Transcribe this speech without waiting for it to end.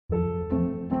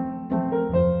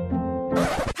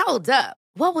Hold up.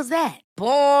 What was that?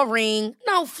 Boring.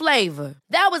 No flavor.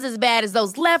 That was as bad as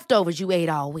those leftovers you ate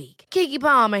all week. Keke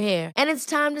Palmer here. And it's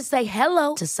time to say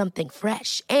hello to something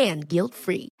fresh and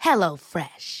guilt-free. Hello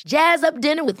Fresh. Jazz up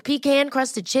dinner with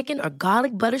pecan-crusted chicken or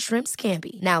garlic butter shrimp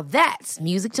scampi. Now that's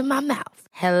music to my mouth.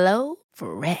 Hello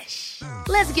Fresh.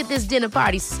 Let's get this dinner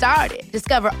party started.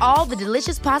 Discover all the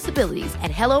delicious possibilities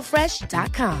at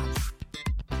hellofresh.com.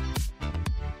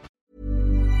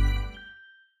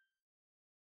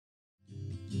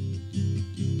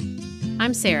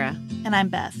 I'm Sarah. And I'm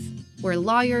Beth. We're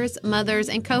lawyers, mothers,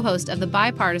 and co-host of the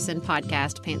bipartisan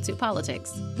podcast Pantsuit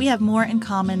Politics. We have more in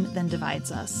common than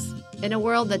divides us. In a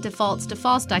world that defaults to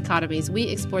false dichotomies, we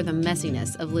explore the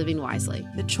messiness of living wisely.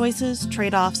 The choices,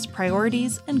 trade-offs,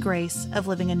 priorities, and grace of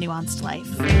living a nuanced life.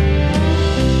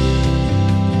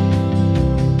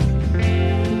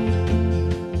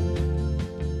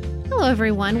 Hello,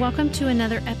 everyone. Welcome to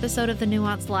another episode of The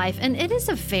Nuanced Life, and it is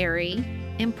a very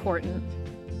important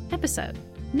episode.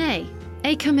 Nay,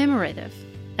 a commemorative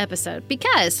episode,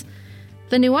 because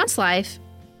The Nuanced Life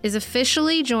is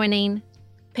officially joining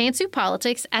Pantsuit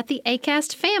Politics at the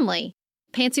ACAST family.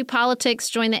 Pantsuit Politics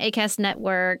joined the ACAST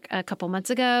network a couple months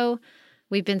ago.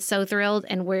 We've been so thrilled,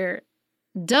 and we're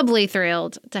doubly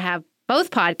thrilled to have both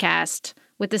podcasts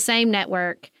with the same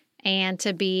network and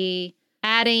to be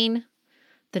adding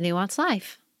The Nuanced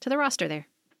Life to the roster there.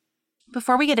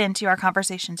 Before we get into our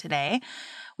conversation today,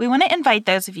 we want to invite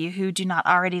those of you who do not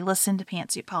already listen to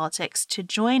Pantsuit Politics to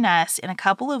join us in a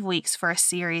couple of weeks for a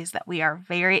series that we are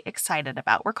very excited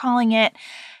about. We're calling it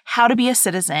How to Be a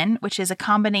Citizen, which is a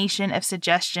combination of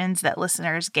suggestions that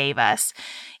listeners gave us.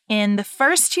 In the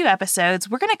first two episodes,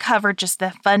 we're going to cover just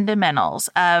the fundamentals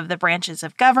of the branches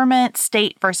of government,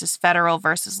 state versus federal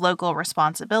versus local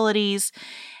responsibilities,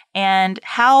 and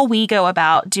how we go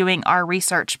about doing our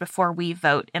research before we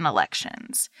vote in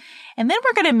elections. And then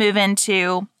we're going to move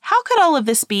into how could all of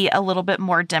this be a little bit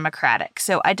more democratic?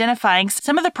 So identifying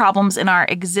some of the problems in our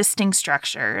existing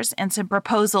structures and some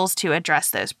proposals to address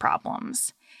those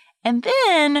problems. And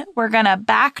then we're going to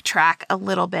backtrack a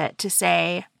little bit to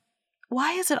say,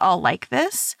 why is it all like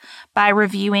this? By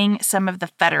reviewing some of the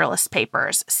Federalist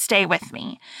Papers. Stay with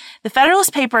me. The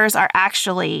Federalist Papers are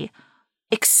actually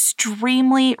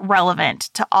extremely relevant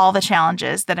to all the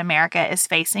challenges that America is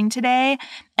facing today,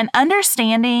 and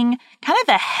understanding kind of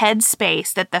the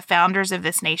headspace that the founders of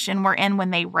this nation were in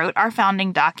when they wrote our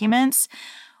founding documents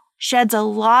sheds a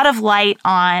lot of light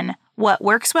on what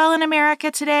works well in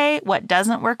America today, what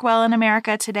doesn't work well in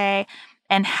America today,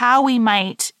 and how we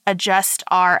might adjust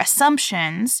our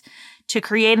assumptions to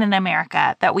create an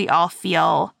America that we all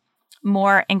feel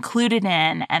more included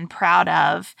in and proud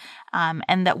of,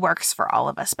 and that works for all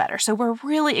of us better. So we're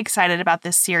really excited about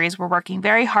this series. We're working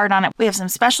very hard on it. We have some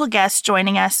special guests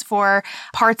joining us for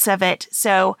parts of it.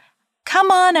 So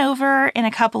come on over in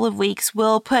a couple of weeks.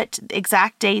 We'll put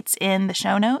exact dates in the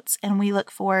show notes, and we look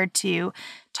forward to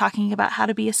talking about how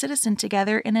to be a citizen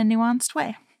together in a nuanced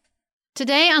way.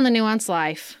 Today on The Nuanced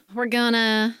Life, we're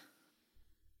gonna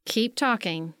keep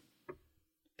talking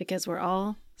because we're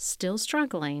all still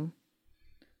struggling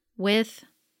with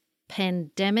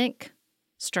pandemic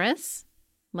stress,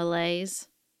 malaise,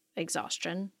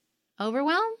 exhaustion,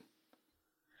 overwhelm.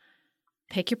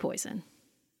 Pick your poison.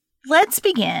 Let's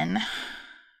begin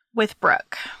with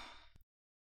Brooke.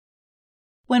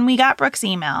 When we got Brooke's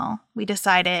email, we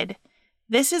decided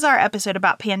this is our episode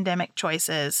about pandemic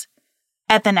choices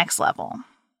at the next level.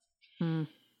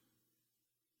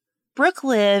 Brooke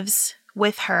lives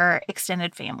with her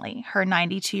extended family. Her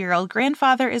 92-year-old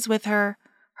grandfather is with her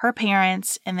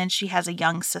parents, and then she has a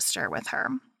young sister with her.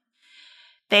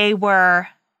 They were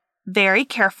very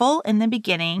careful in the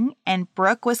beginning, and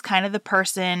Brooke was kind of the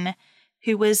person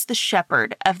who was the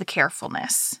shepherd of the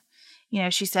carefulness. You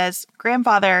know, she says,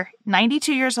 grandfather,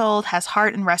 92 years old, has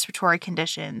heart and respiratory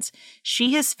conditions.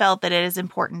 She has felt that it is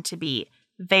important to be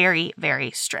very,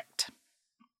 very strict.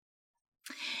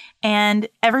 And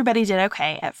everybody did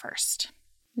okay at first.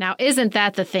 Now, isn't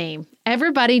that the theme?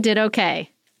 Everybody did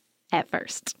okay at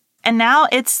first. And now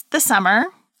it's the summer,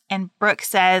 and Brooke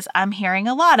says, I'm hearing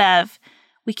a lot of,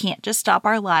 we can't just stop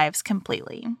our lives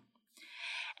completely.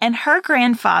 And her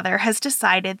grandfather has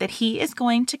decided that he is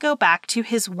going to go back to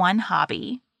his one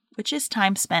hobby, which is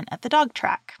time spent at the dog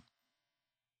track.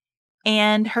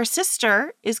 And her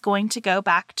sister is going to go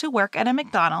back to work at a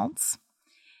McDonald's.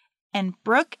 And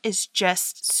Brooke is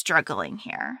just struggling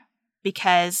here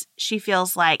because she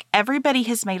feels like everybody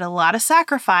has made a lot of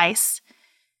sacrifice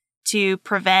to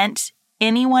prevent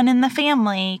anyone in the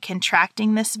family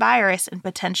contracting this virus and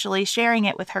potentially sharing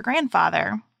it with her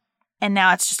grandfather. And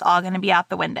now it's just all going to be out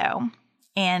the window.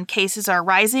 and cases are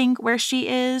rising where she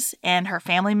is, and her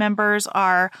family members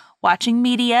are watching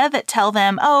media that tell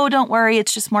them, oh, don't worry,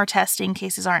 it's just more testing.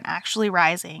 Cases aren't actually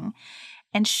rising.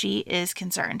 And she is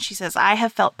concerned. She says, I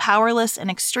have felt powerless and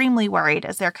extremely worried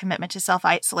as their commitment to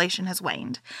self-isolation has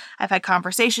waned. I've had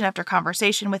conversation after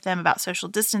conversation with them about social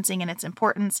distancing and its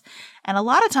importance, and a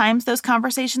lot of times those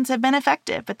conversations have been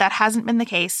effective, but that hasn't been the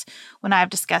case when I have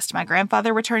discussed my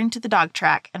grandfather returning to the dog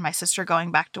track and my sister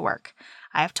going back to work.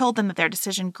 I have told them that their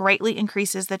decision greatly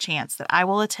increases the chance that I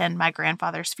will attend my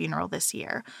grandfather's funeral this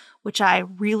year, which I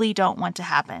really don't want to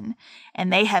happen.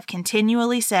 And they have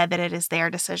continually said that it is their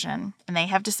decision, and they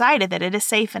have decided that it is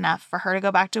safe enough for her to go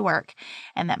back to work,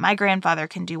 and that my grandfather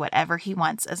can do whatever he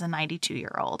wants as a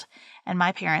 92-year-old, and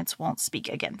my parents won't speak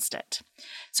against it.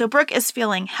 So Brooke is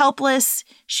feeling helpless.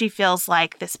 She feels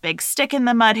like this big stick in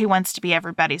the mud who wants to be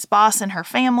everybody's boss in her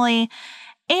family,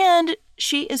 and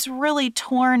she is really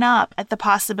torn up at the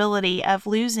possibility of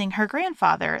losing her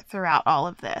grandfather throughout all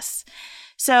of this.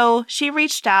 So she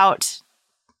reached out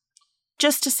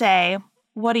just to say,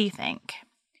 what do you think?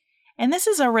 And this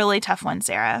is a really tough one,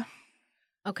 Sarah.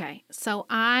 Okay, so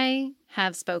I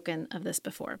have spoken of this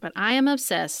before, but I am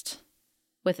obsessed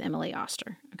with Emily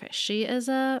Oster. Okay, she is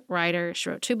a writer. She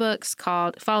wrote 2 books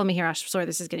called, follow me here, Oster. Sorry,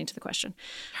 this is getting to the question.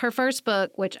 Her first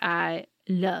book, which I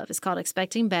love, is called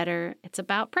Expecting Better. It's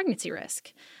about pregnancy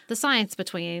risk, the science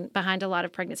behind a lot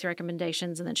of pregnancy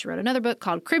recommendations. And then she wrote another book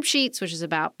called Crib Sheets, which is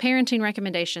about parenting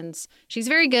recommendations. She's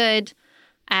very good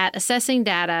at assessing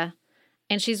data,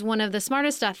 and she's one of the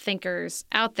smartest thinkers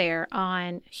out there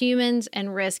on humans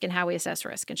and risk and how we assess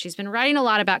risk. And she's been writing a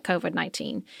lot about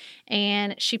COVID-19.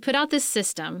 And she put out this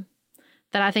system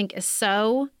that I think is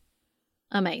so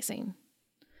amazing.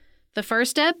 The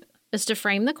first step is to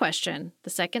frame the question. The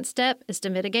second step is to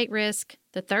mitigate risk.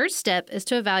 The third step is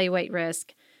to evaluate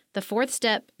risk. The fourth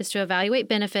step is to evaluate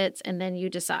benefits, and then you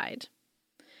decide.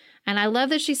 And I love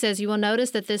that she says you will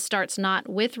notice that this starts not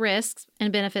with risks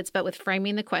and benefits, but with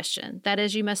framing the question. That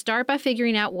is, you must start by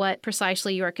figuring out what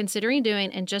precisely you are considering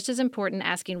doing, and just as important,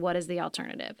 asking what is the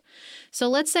alternative. So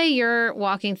let's say you're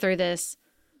walking through this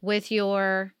with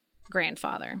your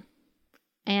grandfather,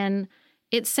 and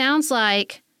it sounds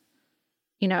like,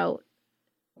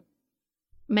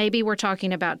 maybe we're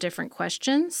talking about different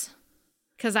questions,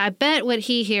 because I bet what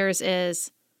he hears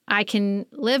is, I can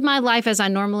live my life as I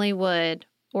normally would,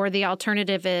 or the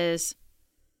alternative is,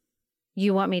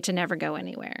 you want me to never go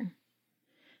anywhere.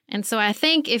 And so I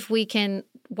think if we can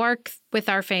work with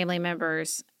our family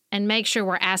members and make sure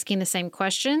we're asking the same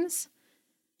questions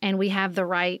and we have the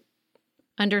right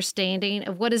understanding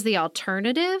of what is the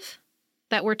alternative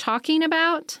that we're talking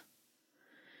about,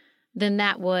 then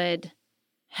that would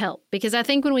help. Because I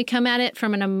think when we come at it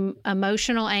from an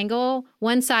emotional angle,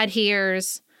 one side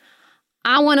hears,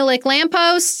 I want to lick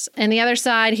lampposts, and the other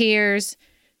side hears,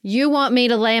 you want me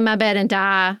to lay in my bed and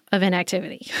die of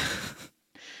inactivity.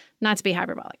 Not to be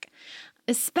hyperbolic.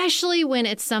 Especially when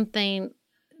it's something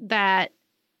that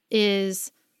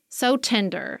is so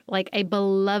tender, like a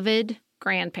beloved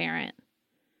grandparent.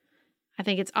 I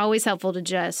think it's always helpful to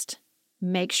just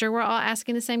make sure we're all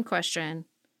asking the same question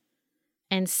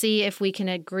and see if we can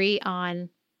agree on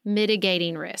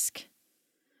mitigating risk.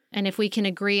 And if we can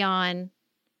agree on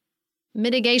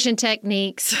mitigation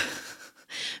techniques,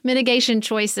 mitigation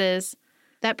choices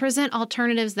that present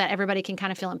alternatives that everybody can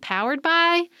kind of feel empowered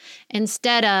by,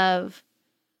 instead of,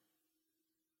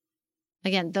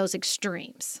 again, those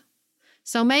extremes.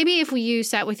 So maybe if you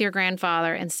sat with your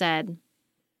grandfather and said,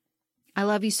 I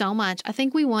love you so much. I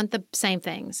think we want the same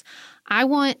things. I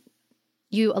want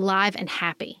you alive and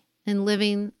happy and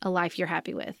living a life you're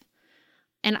happy with.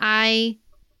 And I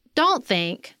don't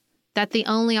think that the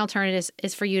only alternative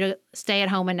is for you to stay at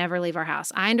home and never leave our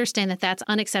house. I understand that that's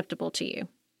unacceptable to you.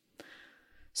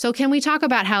 So can we talk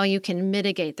about how you can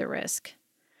mitigate the risk?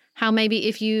 How maybe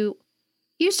if you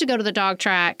used to go to the dog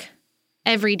track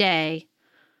every day,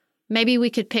 maybe we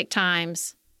could pick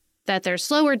times that there's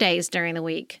slower days during the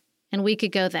week, and we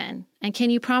could go then. And can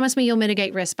you promise me you'll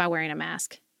mitigate risk by wearing a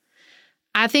mask?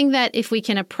 I think that if we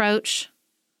can approach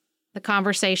the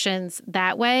conversations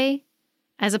that way,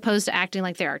 as opposed to acting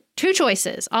like there are two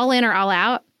choices, all in or all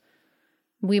out,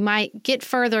 we might get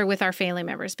further with our family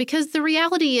members. Because the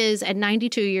reality is, at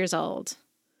 92 years old,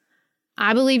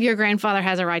 I believe your grandfather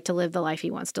has a right to live the life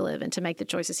he wants to live and to make the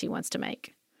choices he wants to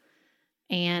make.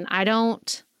 And I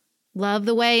don't love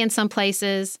the way in some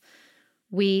places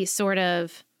we sort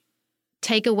of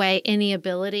take away any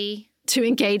ability to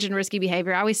engage in risky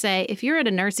behavior. I always say, if you're at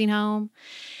a nursing home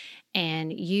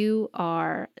and you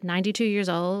are 92 years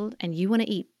old and you want to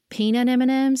eat peanut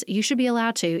M&Ms, you should be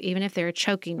allowed to, even if they're a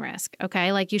choking risk,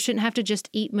 okay? Like, you shouldn't have to just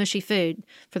eat mushy food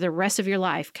for the rest of your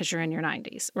life because you're in your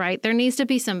 90s, right? There needs to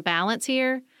be some balance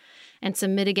here and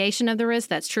some mitigation of the risk.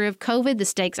 That's true of COVID. The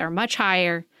stakes are much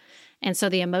higher, and so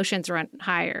the emotions run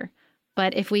higher.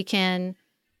 But if we can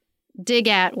dig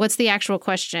at what's the actual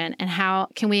question and how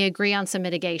can we agree on some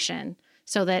mitigation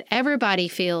so that everybody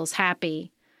feels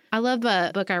happy. I love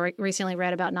a book I recently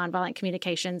read about nonviolent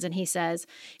communications, and he says,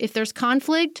 if there's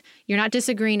conflict, you're not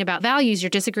disagreeing about values, you're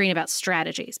disagreeing about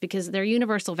strategies because they're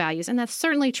universal values, and that's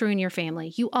certainly true in your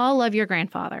family. You all love your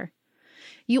grandfather.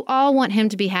 You all want him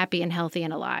to be happy and healthy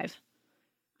and alive.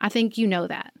 I think you know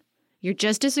that. You're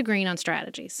just disagreeing on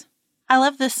strategies. I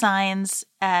love the signs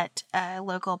at a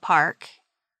local park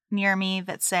near me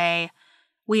that say,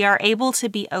 we are able to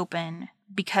be open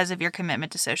because of your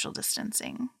commitment to social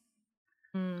distancing.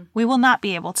 We will not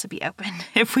be able to be open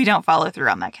if we don't follow through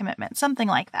on that commitment. Something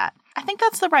like that. I think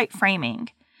that's the right framing.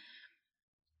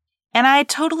 And I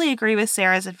totally agree with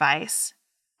Sarah's advice.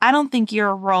 I don't think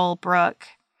your role, Brooke,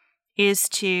 is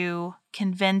to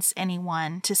convince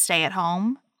anyone to stay at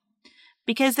home,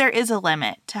 because there is a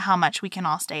limit to how much we can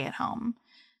all stay at home.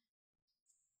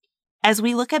 As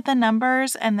we look at the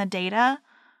numbers and the data,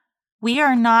 we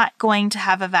are not going to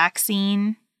have a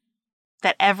vaccine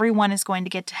that everyone is going to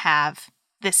get to have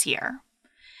this year.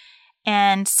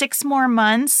 And 6 more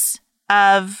months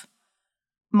of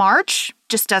March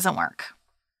just doesn't work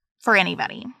for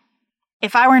anybody.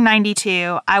 If I were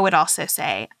 92, I would also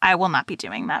say I will not be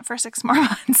doing that for 6 more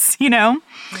months, you know?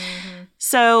 Mm-hmm.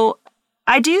 So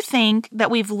I do think that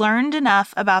we've learned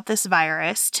enough about this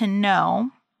virus to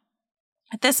know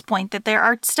at this point that there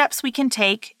are steps we can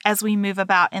take as we move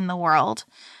about in the world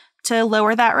to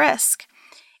lower that risk.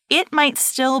 It might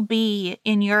still be,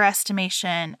 in your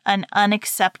estimation, an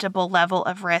unacceptable level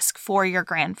of risk for your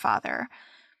grandfather,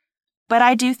 but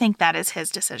I do think that is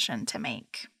his decision to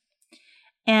make.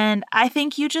 And I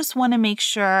think you just want to make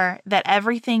sure that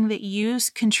everything that you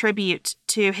contribute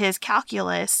to his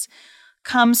calculus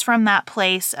comes from that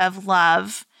place of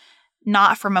love,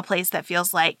 not from a place that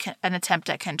feels like an attempt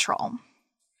at control.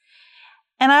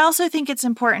 And I also think it's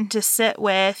important to sit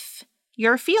with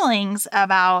your feelings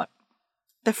about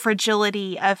the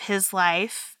fragility of his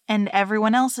life and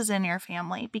everyone else's in your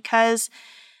family, because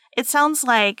it sounds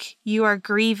like you are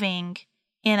grieving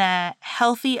in a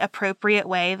healthy, appropriate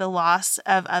way the loss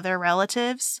of other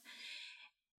relatives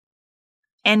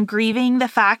and grieving the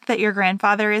fact that your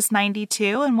grandfather is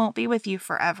 92 and won't be with you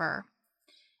forever.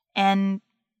 And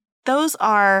those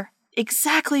are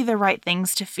exactly the right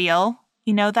things to feel.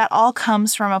 You know, that all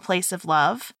comes from a place of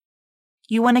love.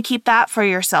 You want to keep that for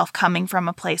yourself coming from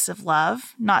a place of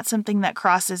love, not something that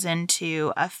crosses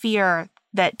into a fear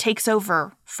that takes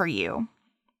over for you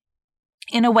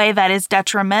in a way that is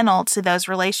detrimental to those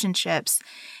relationships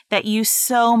that you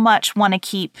so much want to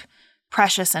keep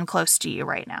precious and close to you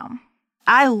right now.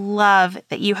 I love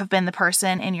that you have been the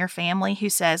person in your family who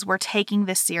says, we're taking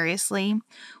this seriously.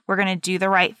 We're going to do the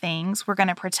right things. We're going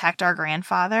to protect our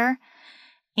grandfather.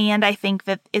 And I think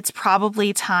that it's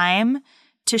probably time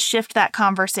to shift that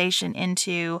conversation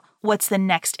into what's the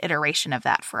next iteration of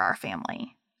that for our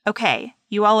family. Okay,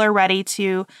 you all are ready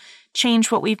to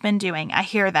change what we've been doing. I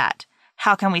hear that.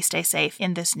 How can we stay safe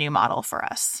in this new model for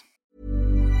us?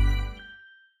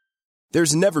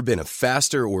 There's never been a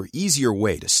faster or easier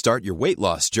way to start your weight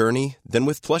loss journey than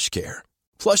with PlushCare.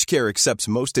 PlushCare accepts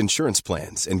most insurance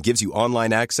plans and gives you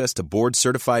online access to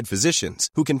board-certified physicians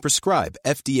who can prescribe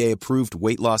FDA-approved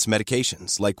weight loss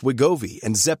medications like Wegovy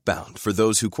and Zepbound for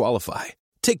those who qualify.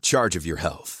 Take charge of your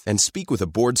health and speak with a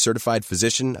board-certified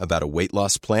physician about a weight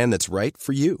loss plan that's right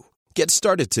for you. Get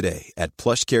started today at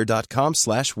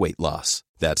plushcare.com/weight-loss.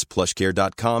 That's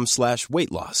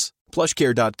plushcare.com/weight-loss.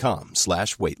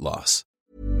 plushcare.com/weight-loss.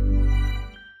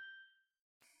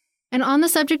 And on the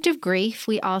subject of grief,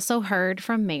 we also heard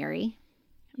from Mary.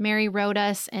 Mary wrote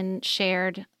us and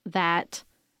shared that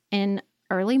in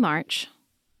early March,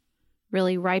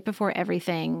 really right before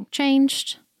everything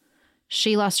changed,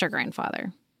 she lost her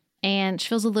grandfather. And she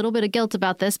feels a little bit of guilt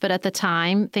about this, but at the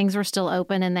time, things were still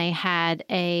open and they had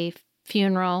a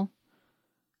funeral,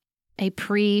 a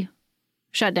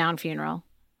pre-shutdown funeral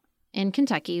in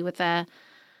Kentucky with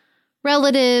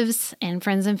relatives and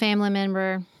friends and family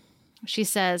member. She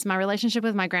says, my relationship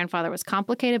with my grandfather was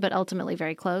complicated, but ultimately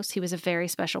very close. He was a very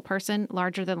special person,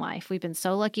 larger than life. We've been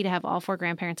so lucky to have all 4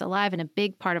 grandparents alive and a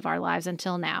big part of our lives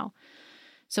until now.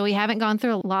 So we haven't gone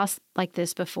through a loss like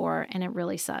this before, and it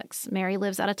really sucks. Mary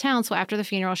lives out of town, so after the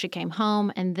funeral, she came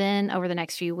home, and then over the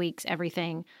next few weeks,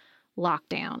 everything locked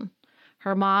down.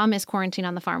 Her mom is quarantined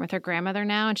on the farm with her grandmother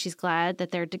now, and she's glad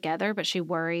that they're together, but she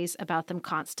worries about them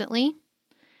constantly.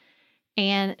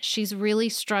 And she's really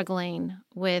struggling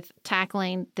with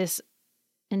tackling this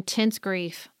intense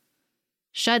grief,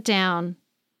 shut down,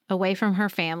 away from her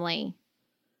family.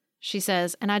 She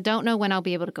says, and I don't know when I'll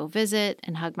be able to go visit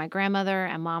and hug my grandmother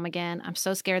and mom again. I'm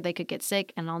so scared they could get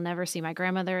sick and I'll never see my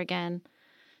grandmother again.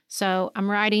 So I'm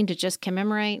writing to just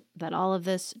commemorate that all of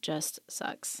this just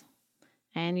sucks.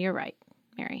 And you're right,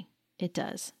 Mary. It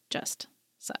does just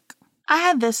suck. I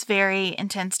had this very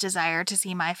intense desire to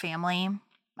see my family.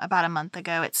 About a month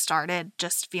ago, it started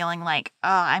just feeling like, oh,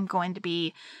 I'm going to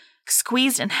be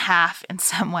squeezed in half in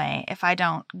some way if I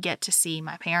don't get to see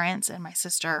my parents and my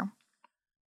sister.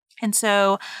 And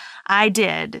so I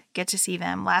did get to see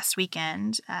them last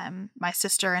weekend. My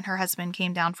sister and her husband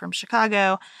came down from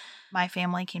Chicago. My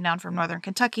family came down from Northern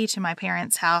Kentucky to my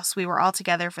parents' house. We were all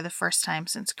together for the first time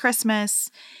since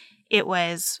Christmas. It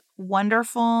was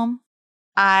wonderful.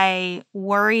 I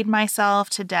worried myself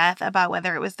to death about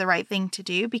whether it was the right thing to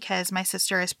do because my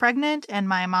sister is pregnant and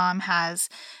my mom has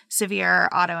severe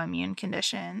autoimmune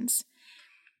conditions.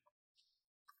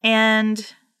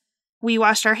 And we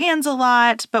washed our hands a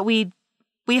lot, but we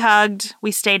hugged,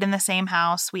 we stayed in the same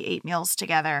house, we ate meals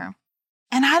together.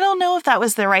 And I don't know if that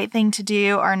was the right thing to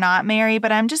do or not, Mary,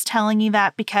 but I'm just telling you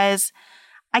that because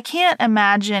I can't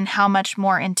imagine how much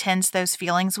more intense those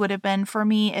feelings would have been for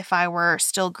me if I were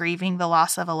still grieving the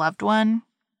loss of a loved one.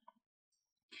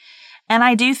 And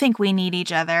I do think we need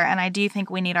each other, and I do think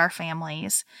we need our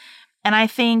families. And I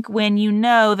think when you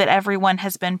know that everyone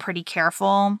has been pretty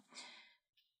careful,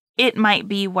 it might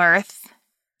be worth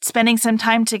spending some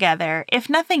time together. If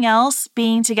nothing else,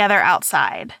 being together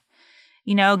outside.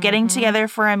 You know, getting together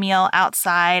for a meal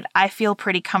outside, I feel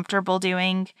pretty comfortable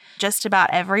doing just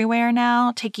about everywhere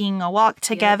now, taking a walk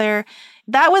together. Yep.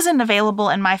 That wasn't available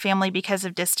in my family because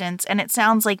of distance, and it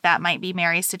sounds like that might be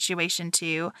Mary's situation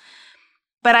too.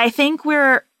 But I think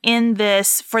we're in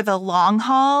this for the long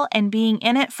haul, and being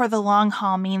in it for the long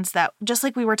haul means that, just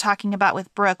like we were talking about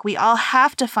with Brooke, we all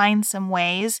have to find some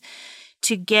ways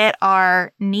to get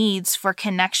our needs for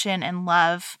connection and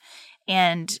love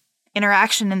and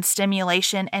interaction and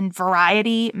stimulation and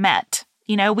variety met.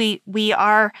 You know, we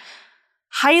are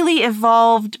highly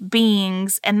evolved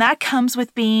beings, and that comes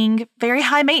with being very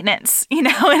high maintenance, you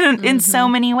know, in so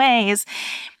many ways.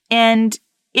 And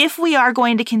if we are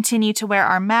going to continue to wear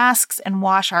our masks and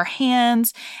wash our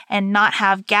hands and not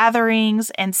have gatherings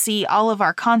and see all of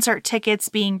our concert tickets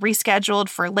being rescheduled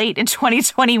for late in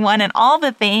 2021 and all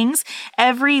the things,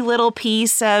 every little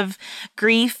piece of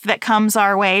grief that comes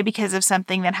our way because of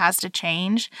something that has to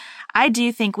change, I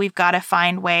do think we've got to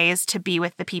find ways to be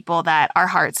with the people that our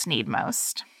hearts need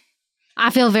most. I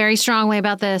feel very strongly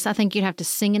about this. I think you'd have to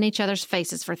sing in each other's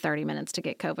faces for 30 minutes to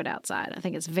get COVID outside. I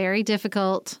think it's very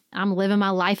difficult. I'm living my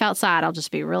life outside. I'll just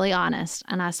be really honest.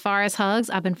 And as far as hugs,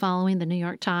 I've been following the New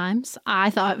York Times. I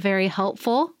thought very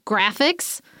helpful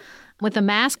graphics with a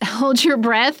mask. Hold your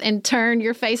breath and turn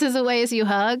your faces away as you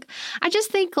hug. I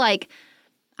just think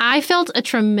I felt a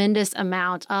tremendous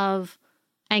amount of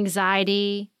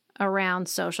anxiety around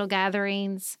social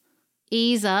gatherings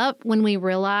ease up when we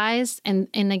realized, and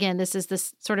again, this is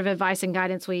this sort of advice and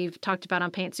guidance we've talked about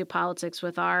on Pantsuit Politics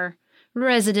with our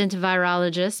resident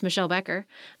virologist, Michelle Becker.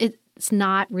 It's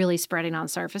not really spreading on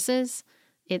surfaces.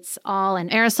 It's all in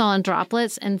aerosol and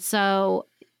droplets. And so,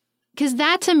 because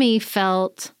that to me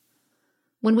felt,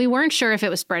 when we weren't sure if it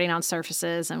was spreading on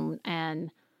surfaces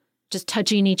and just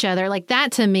touching each other, like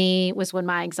that to me was when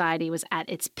my anxiety was at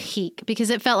its peak, because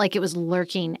it felt like it was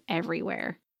lurking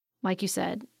everywhere. Like you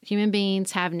said, human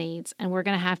beings have needs, and we're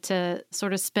going to have to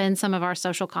sort of spend some of our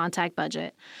social contact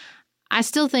budget. I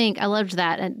still think I loved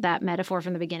that metaphor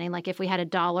from the beginning. Like if we had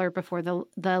 $1 before the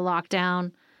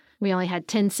lockdown, we only had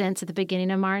 10 cents at the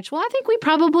beginning of March. Well, I think we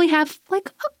probably have like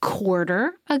a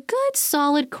quarter, a good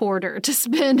solid quarter to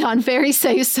spend on very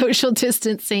safe social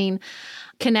distancing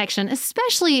connection,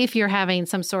 especially if you're having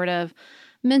some sort of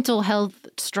mental health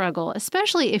struggle,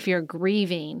 especially if you're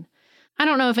grieving. I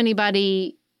don't know if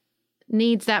anybody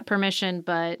needs that permission,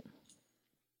 but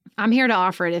I'm here to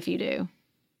offer it if you do.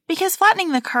 Because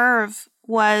flattening the curve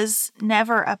was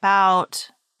never about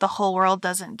the whole world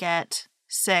doesn't get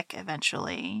sick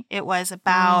eventually. It was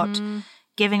about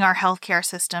giving our healthcare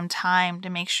system time to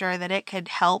make sure that it could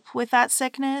help with that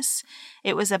sickness.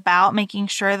 It was about making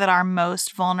sure that our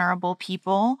most vulnerable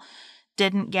people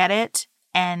didn't get it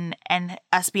and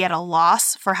us be at a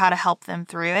loss for how to help them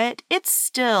through it. It's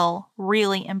still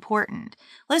really important.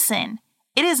 Listen,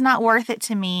 it is not worth it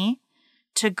to me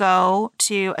to go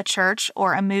to a church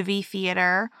or a movie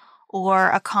theater or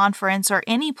a conference or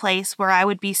any place where I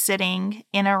would be sitting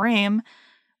in a room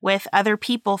with other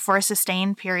people for a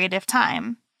sustained period of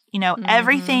time.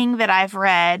 Everything that I've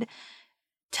read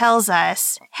tells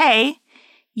us, hey,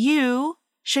 you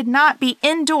should not be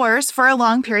indoors for a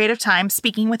long period of time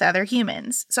speaking with other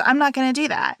humans. So I'm not going to do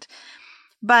that.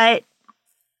 But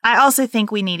I also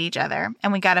think we need each other,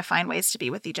 and we got to find ways to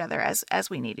be with each other as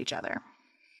we need each other.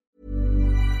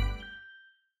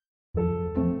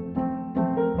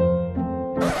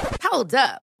 Hold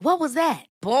up. What was that?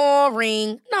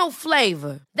 Boring. No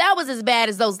flavor. That was as bad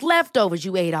as those leftovers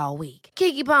you ate all week.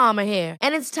 Keke Palmer here,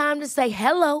 and it's time to say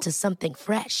hello to something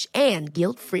fresh and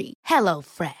guilt-free.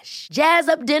 HelloFresh. Jazz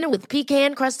up dinner with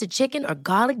pecan-crusted chicken or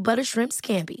garlic butter shrimp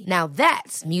scampi. Now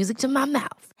that's music to my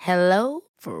mouth.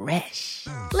 HelloFresh.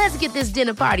 Let's get this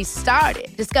dinner party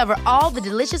started. Discover all the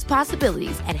delicious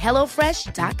possibilities at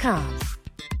HelloFresh.com.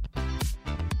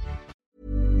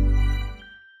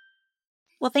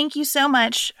 Well, thank you so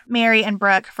much, Mary and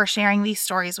Brooke, for sharing these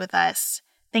stories with us.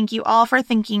 Thank you all for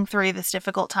thinking through this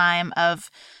difficult time of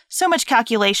so much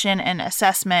calculation and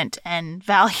assessment and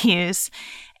values.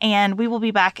 And we will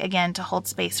be back again to hold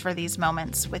space for these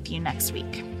moments with you next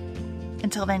week.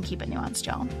 Until then, keep it nuanced,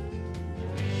 y'all.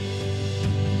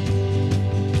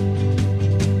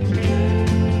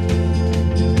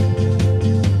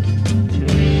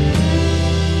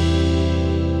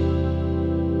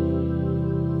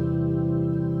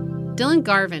 Dylan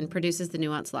Garvin produces The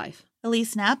Nuanced Life.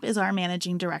 Elise Knapp is our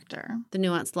managing director. The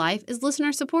Nuanced Life is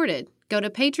listener-supported. Go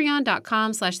to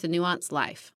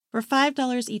patreon.com/thenuancedlife. For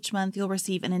 $5 each month, you'll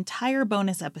receive an entire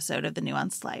bonus episode of The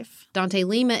Nuanced Life. Dante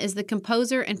Lima is the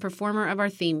composer and performer of our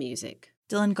theme music.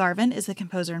 Dylan Garvin is the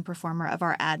composer and performer of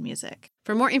our ad music.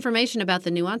 For more information about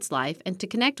The Nuanced Life and to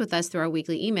connect with us through our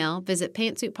weekly email, visit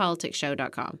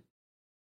pantsuitpoliticsshow.com.